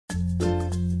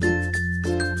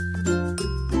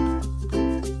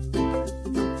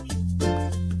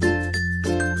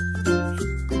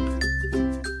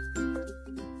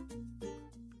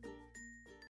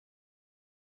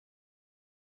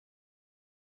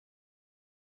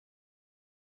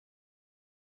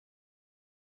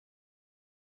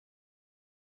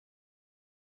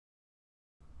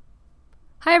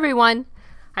Hi everyone!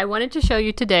 I wanted to show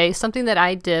you today something that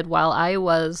I did while I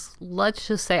was, let's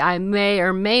just say I may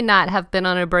or may not have been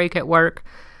on a break at work.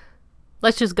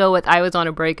 Let's just go with I was on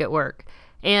a break at work.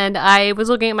 And I was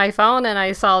looking at my phone and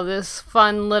I saw this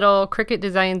fun little Cricut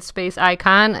Design Space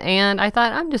icon and I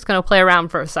thought I'm just going to play around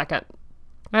for a second.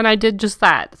 And I did just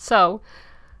that. So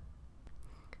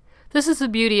this is the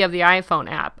beauty of the iPhone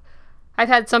app. I've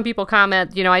had some people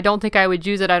comment, I don't think I would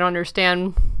use it. I don't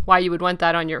understand why you would want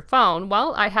that on your phone.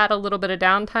 Well, I had a little bit of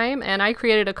downtime and I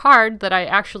created a card that I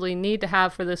actually need to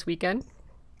have for this weekend.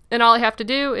 And all I have to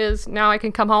do is now I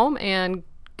can come home and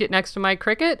get next to my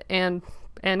Cricut and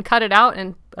cut it out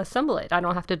and assemble it. I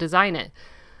don't have to design it.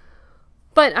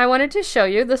 But I wanted to show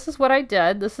you, this is what I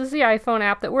did. This is the iPhone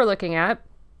app that we're looking at.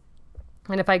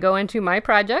 And if I go into my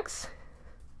projects,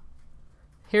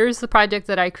 here's the project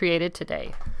that I created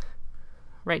today.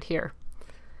 Right here.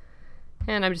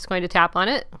 And I'm just going to tap on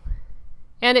it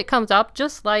and it comes up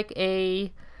just like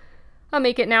a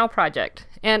Make It Now project.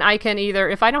 And I can either,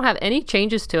 if I don't have any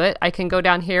changes to it, I can go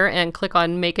down here and click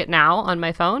on Make It Now on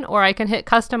my phone, or I can hit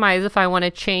Customize if I want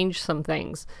to change some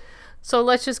things. So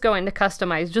let's just go into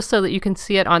Customize just so that you can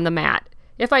see it on the mat.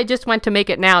 If I just went to Make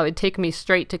It Now, it would take me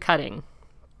straight to cutting.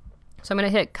 So I'm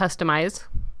going to hit Customize.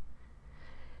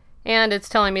 And it's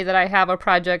telling me that I have a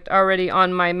project already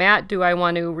on my mat. Do I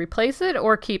want to replace it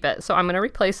or keep it? So I'm going to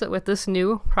replace it with this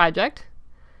new project.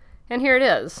 And here it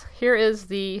is. Here is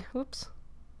the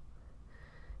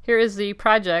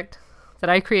project that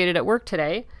I created at work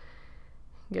today.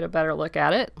 Get a better look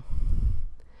at it.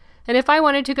 And if I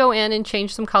wanted to go in and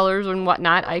change some colors and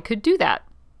whatnot, I could do that.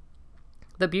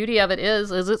 The beauty of it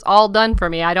is it's all done for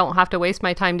me. I don't have to waste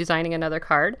my time designing another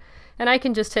card. And I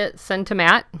can just hit Send to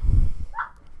Mat.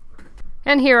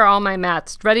 And here are all my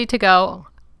mats ready to go.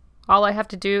 All I have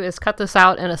to do is cut this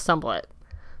out and assemble it.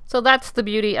 So that's the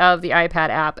beauty of the iPad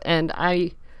app, and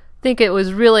I think it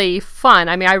was really fun.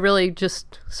 I mean, I really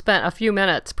just spent a few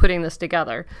minutes putting this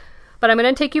together. But I'm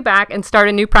going to take you back and start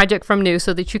a new project from new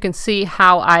so that you can see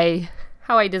how I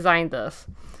designed this.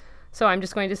 So I'm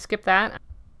just going to skip that. I'm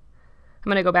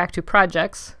going to go back to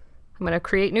Projects. I'm going to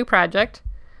create new project.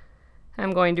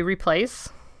 I'm going to replace.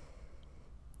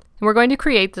 And we're going to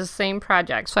create the same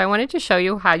project. So I wanted to show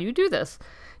you how you do this.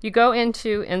 You go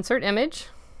into Insert Image.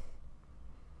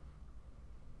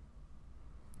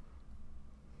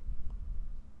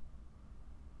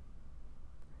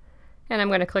 And I'm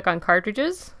going to click on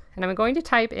Cartridges. And I'm going to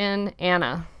type in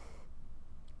Anna.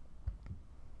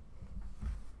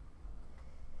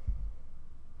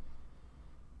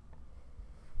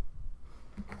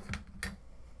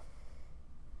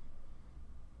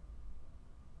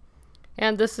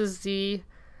 And this is the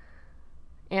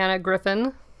Anna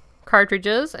Griffin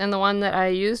cartridges, and the one that I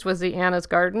used was the Anna's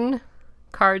Garden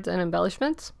Cards and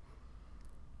Embellishments.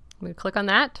 I'm going to click on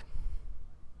that.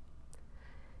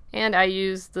 And I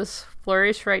used this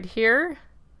flourish right here.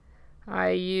 I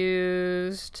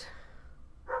used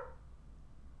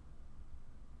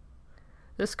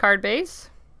this card base.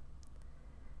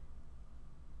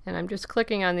 And I'm just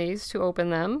clicking on these to open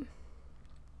them.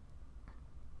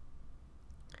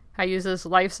 I use this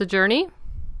Life's a Journey.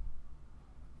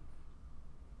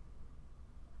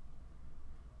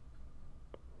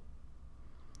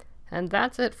 And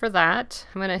that's it for that.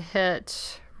 I'm going to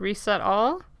hit Reset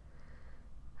All.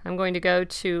 I'm going to go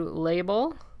to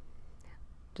Label.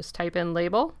 Just type in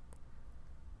Label.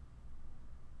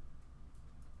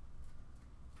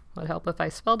 Would help if I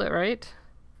spelled it right.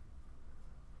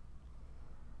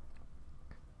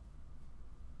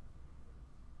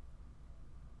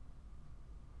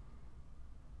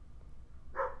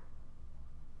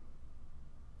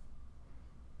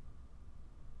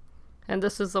 And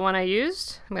this is the one I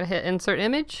used. I'm going to hit Insert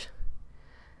Image.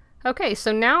 Okay,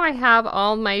 so now I have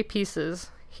all my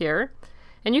pieces here.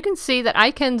 And you can see that I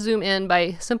can zoom in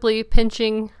by simply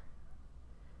pinching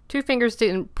two fingers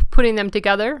and putting them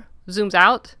together. Zooms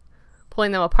out.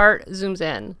 Pulling them apart, zooms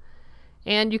in.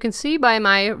 And you can see by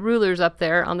my rulers up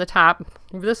there on the top,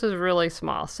 this is really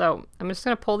small. So I'm just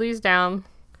going to pull these down.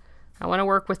 I want to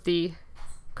work with the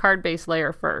card base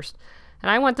layer first. And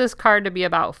I want this card to be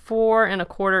about 4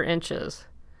 1/4 inches.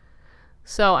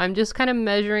 So I'm just kind of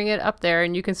measuring it up there,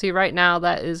 and you can see right now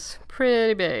that is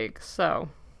pretty big. So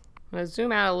I'm going to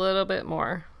zoom out a little bit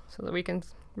more so that we can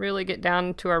really get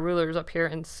down to our rulers up here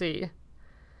and see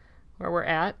where we're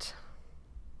at.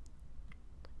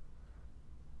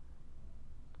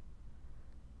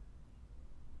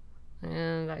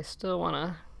 And I still want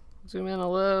to zoom in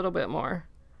a little bit more.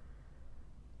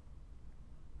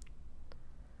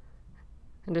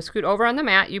 And to scoot over on the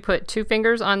mat, you put 2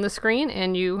 fingers on the screen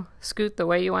and you scoot the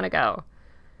way you want to go.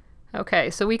 Okay,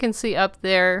 so we can see up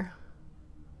there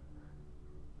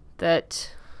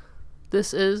that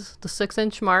this is the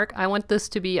 6-inch mark. I want this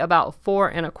to be about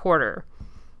 4 1/4.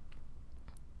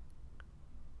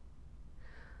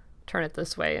 Turn it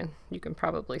this way and you can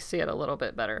probably see it a little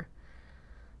bit better.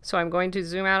 So I'm going to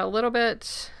zoom out a little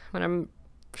bit. I'm going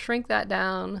to shrink that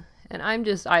down, and I'm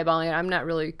just eyeballing it. I'm not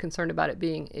really concerned about it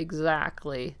being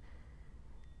exactly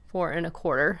 4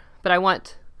 1/4, but I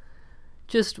want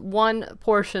just one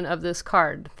portion of this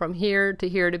card from here to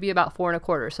here to be about 4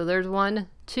 1/4. So there's 1,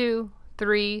 2,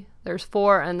 3, there's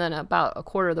 4, and then about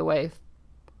 1/4 of the way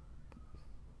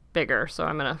bigger. So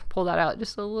I'm going to pull that out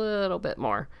just a little bit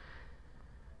more.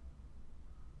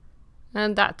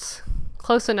 And that's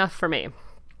close enough for me.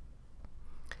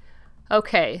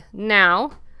 Okay,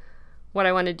 now what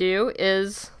I want to do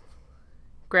is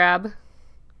grab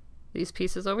these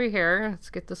pieces over here. Let's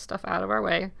get this stuff out of our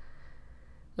way.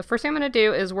 The first thing I'm going to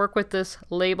do is work with this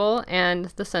label and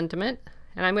the sentiment.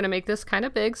 And I'm going to make this kind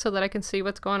of big so that I can see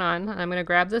what's going on. I'm going to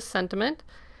grab this sentiment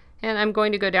and I'm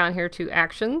going to go down here to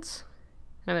Actions.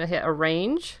 I'm going to hit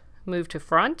Arrange, move to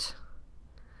Front.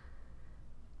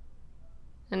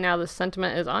 And now the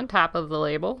sentiment is on top of the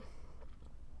label.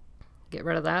 Get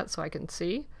rid of that so I can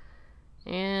see.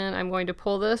 And I'm going to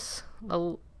pull this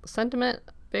sentiment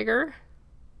bigger.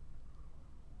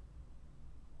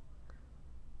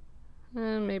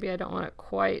 And maybe I don't want it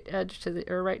quite edge to the,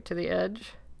 or right to the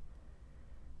edge.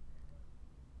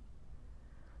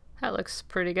 That looks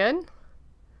pretty good.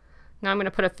 Now I'm going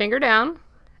to put a finger down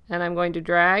and I'm going to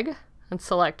drag and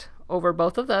select over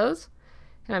both of those.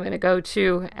 And I'm going to go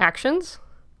to Actions.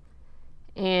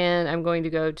 And I'm going to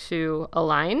go to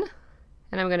Align.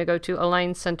 And I'm going to go to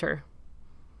Align Center.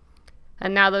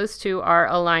 And now those two are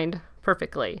aligned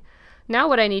perfectly. Now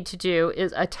what I need to do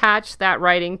is attach that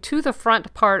writing to the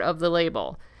front part of the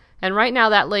label. And right now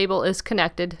that label is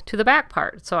connected to the back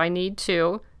part. So I need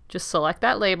to just select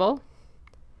that label.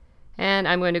 And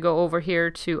I'm going to go over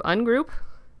here to Ungroup.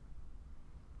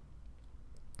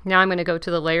 Now I'm going to go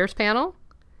to the Layers panel.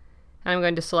 And I'm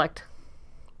going to select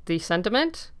the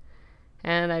sentiment.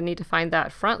 And I need to find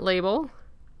that front label,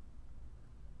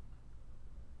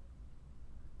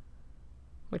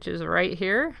 which is right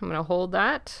here. I'm going to hold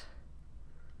that.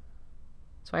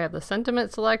 So I have the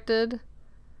sentiment selected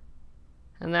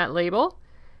and that label.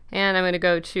 And I'm going to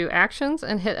go to Actions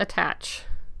and hit Attach.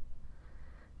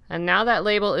 And now that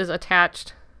label is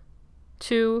attached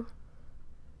to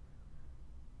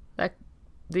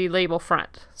the label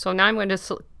front. So now I'm going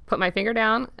to put my finger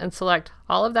down and select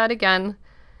all of that again.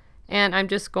 And I'm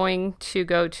just going to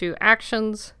go to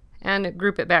Actions and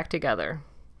group it back together.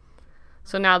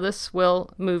 So now this will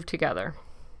move together.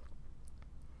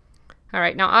 All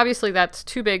right, now obviously that's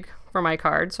too big for my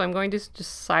card, so I'm going to just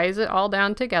size it all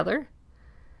down together.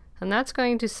 And that's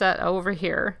going to set over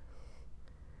here.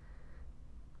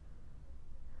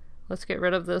 Let's get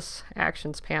rid of this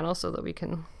Actions panel so that we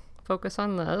can focus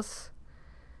on this.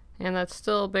 And that's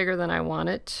still bigger than I want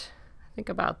it. I think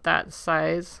about that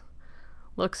size.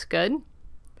 Looks good.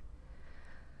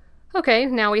 Okay,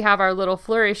 now we have our little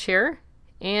flourish here.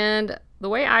 And the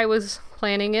way I was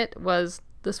planning it was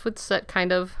this would sit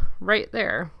kind of right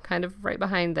there, kind of right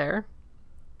behind there.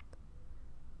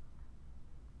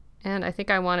 And I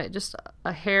think I want it just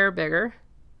a hair bigger.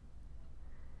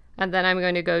 And then I'm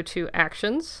going to go to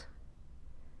Actions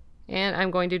and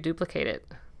I'm going to duplicate it.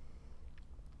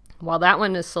 While that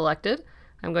one is selected,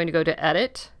 I'm going to go to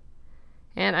Edit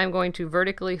and I'm going to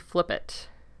vertically flip it.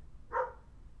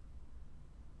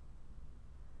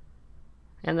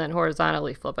 And then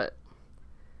horizontally flip it.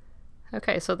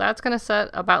 Okay, so that's going to set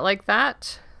about like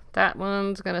that. That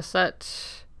one's going to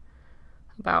set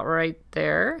about right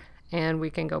there. And we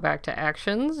can go back to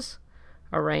Actions,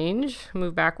 Arrange,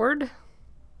 move backward.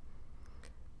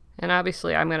 And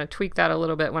obviously I'm going to tweak that a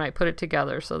little bit when I put it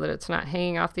together so that it's not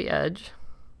hanging off the edge.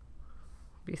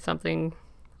 Be something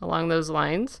along those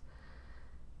lines.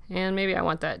 And maybe I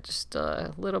want that just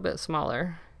a little bit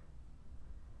smaller.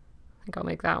 I think I'll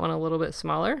make that one a little bit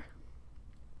smaller.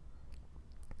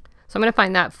 So I'm going to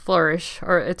find that flourish,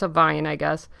 or it's a vine, I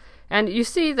guess. And you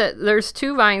see that there's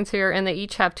 2 vines here and they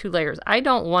each have 2 layers. I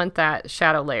don't want that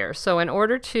shadow layer. So in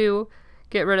order to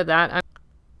get rid of that, I'm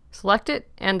select it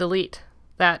and delete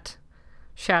that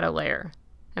shadow layer.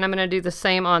 And I'm going to do the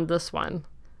same on this one.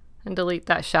 and delete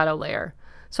that shadow layer.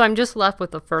 So I'm just left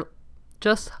with the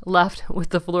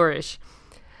flourish.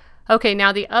 Okay,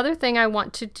 now the other thing I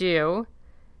want to do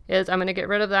is I'm going to get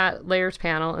rid of that layers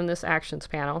panel and this actions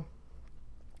panel.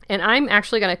 And I'm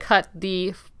actually going to cut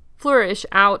the flourish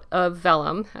out of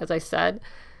vellum, as I said.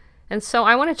 And so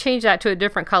I want to change that to a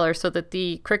different color so that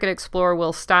the Cricut Explorer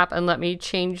will stop and let me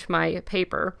change my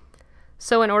paper.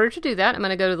 So in order to do that, I'm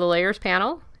going to go to the layers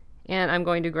panel and I'm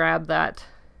going to grab that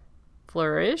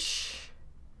flourish.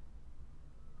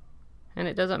 And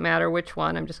it doesn't matter which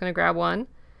one, I'm just going to grab one.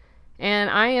 And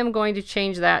I am going to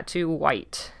change that to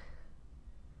white.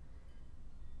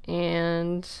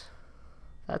 And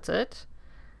that's it.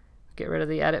 Get rid of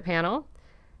the edit panel.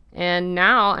 And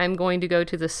now I'm going to go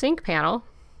to the sync panel.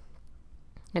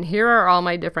 And here are all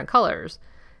my different colors.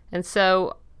 And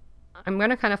so I'm going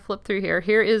to kind of flip through here.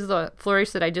 Here is the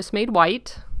flourish that I just made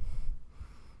white.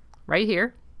 Right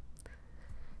here.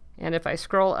 And if I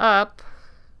scroll up,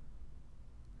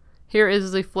 here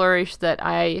is the flourish that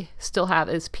I still have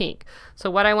as pink. So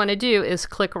what I want to do is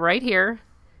click right here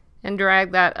and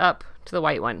drag that up to the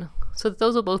white one. So that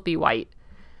those will both be white.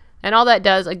 And all that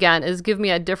does, again, is give me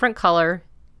a different color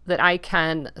that I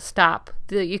can stop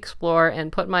the Explorer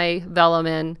and put my vellum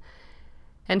in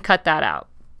and cut that out.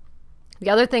 The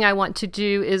other thing I want to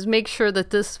do is make sure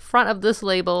that this front of this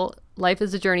label, Life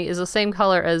is a Journey, is the same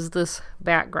color as this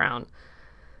background.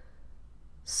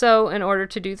 So in order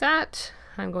to do that,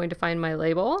 I'm going to find my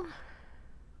label.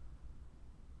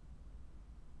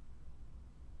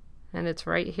 And it's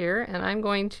right here, and I'm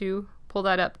going to pull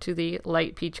that up to the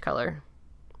light peach color.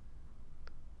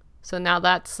 So now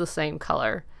that's the same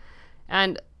color.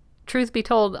 And truth be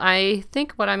told, I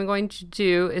think what I'm going to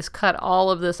do is cut all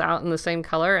of this out in the same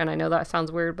color, and I know that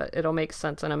sounds weird, but it'll make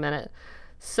sense in a minute.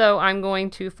 So I'm going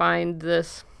to find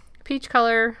this peach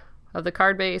color of the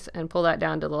card base and pull that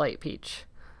down to the light peach.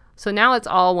 So now it's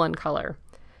all one color.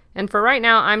 And for right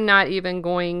now, I'm not even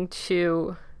going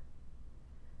to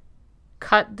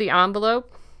cut the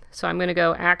envelope. So I'm going to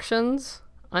go Actions,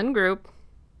 Ungroup.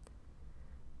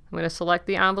 I'm going to select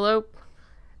the envelope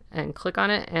and click on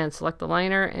it and select the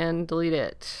liner and delete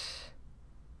it.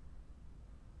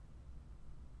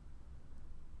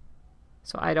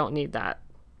 So I don't need that.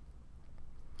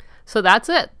 So that's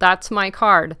it. That's my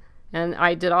card. And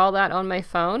I did all that on my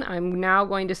phone. I'm now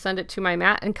going to send it to my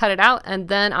mat and cut it out, and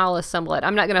then I'll assemble it.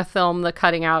 I'm not going to film the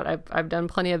cutting out. I've done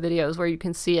plenty of videos where you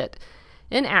can see it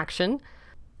in action.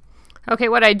 Okay,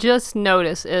 what I just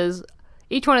noticed is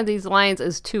each one of these lines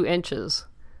is 2 inches.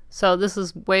 So this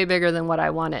is way bigger than what I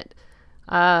wanted.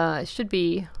 It should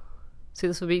be, see,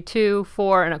 this would be 2,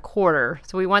 4 1/4.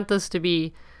 So we want this to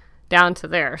be down to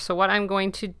there. So what I'm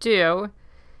going to do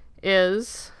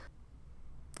is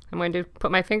I'm going to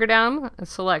put my finger down and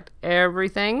select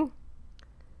everything.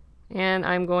 And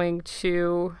I'm going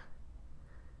to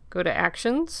go to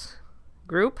Actions,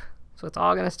 Group. So it's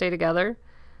all going to stay together.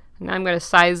 And I'm going to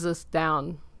size this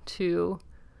down to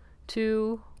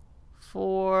 2,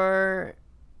 4,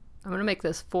 I'm going to make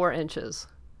this 4 inches.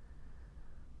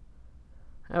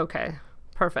 Okay,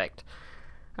 perfect.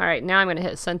 All right, now I'm going to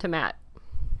hit Send to Mat.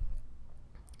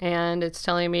 And it's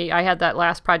telling me I had that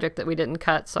last project that we didn't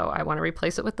cut, so I want to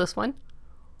replace it with this one.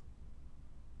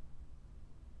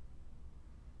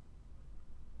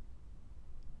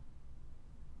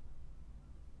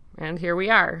 And here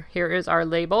we are. Here is our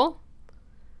label,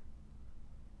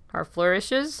 our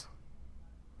flourishes,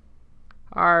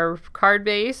 our card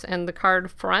base and the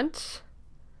card front,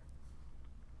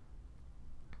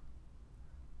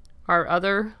 our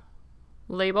other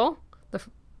label, the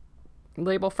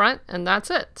label front, and that's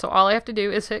it. So all I have to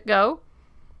do is hit go.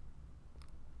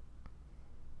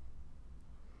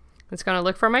 It's going to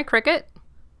look for my Cricut.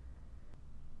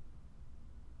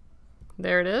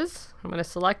 There it is. I'm going to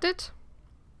select it.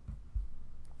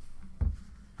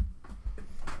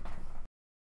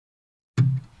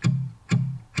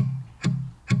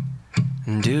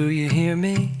 Do you hear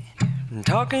me? I'm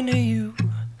talking to you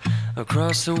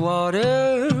across the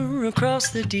water, across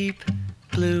the deep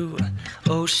blue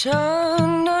ocean,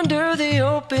 under the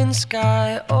open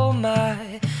sky. Oh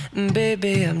my,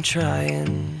 baby, I'm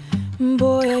trying.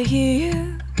 Boy, I hear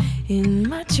you in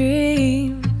my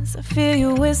dreams. I feel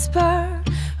you whisper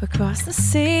across the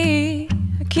sea.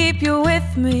 I keep you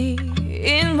with me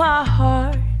in my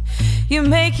heart. You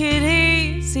make it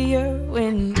easier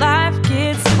when life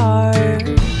gets hard.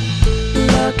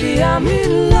 Lucky I'm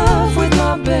in love with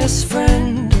my best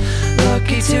friend.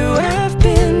 Lucky to have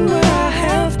been where I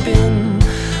have been.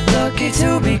 Lucky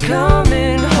to be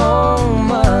coming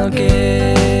home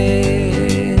again.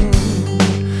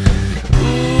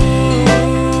 Ooh,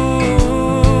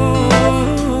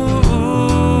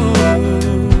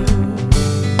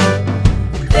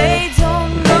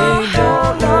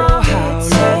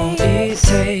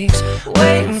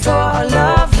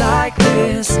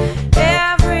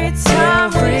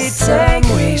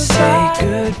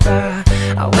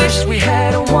 wish we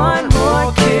had one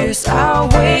more kiss. I'll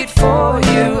wait for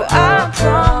you, I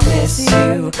promise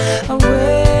you I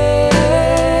will.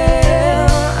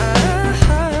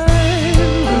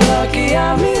 I'm lucky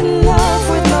I'm in love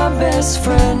with my best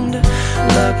friend.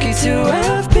 Lucky to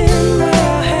have been where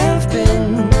I have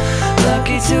been.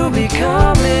 Lucky to be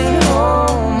coming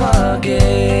home again.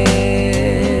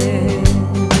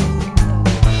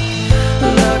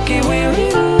 Lucky we're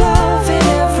in love in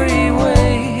every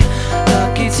way.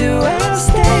 Lucky to have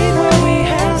stayed where we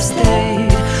have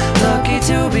stayed. Lucky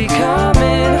to be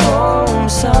coming home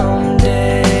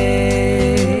someday.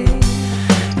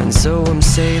 And so I'm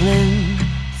sailing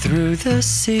through the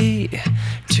sea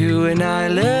to an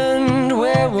island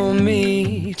where we'll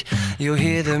meet. You'll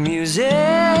hear the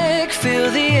music, feel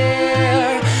the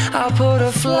air. I'll put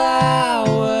a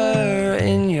flower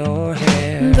in your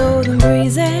hair. Though the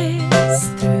breezes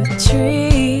through the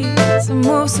trees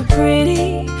move so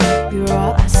pretty, you're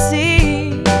all I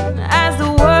see as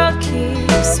the world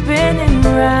keeps spinning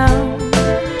round.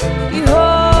 You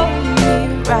hold me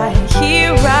right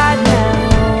here, right now.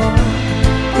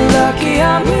 Lucky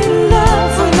I'm in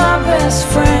love with my best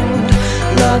friend.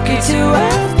 Lucky to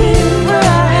have been where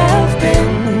I have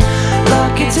been.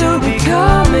 Lucky to be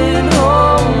coming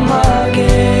home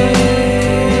again.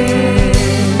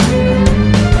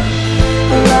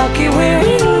 Lucky we're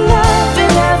in love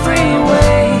in every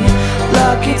way.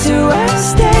 Lucky to have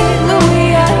stayed where we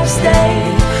have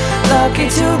stayed. Lucky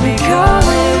to be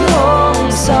coming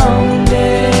home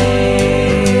someday.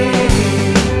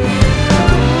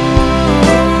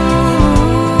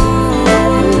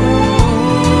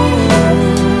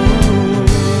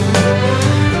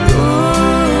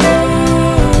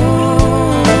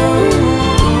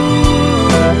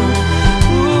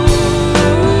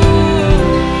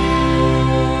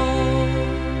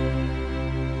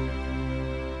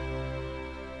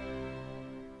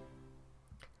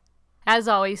 As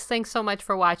always, thanks so much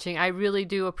for watching. I really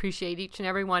do appreciate each and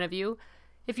every one of you.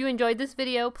 If you enjoyed this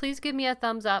video, please give me a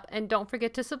thumbs up and don't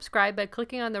forget to subscribe by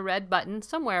clicking on the red button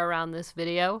somewhere around this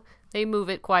video. They move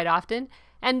it quite often.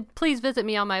 And please visit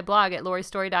me on my blog at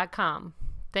loristory.com.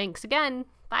 Thanks again.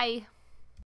 Bye.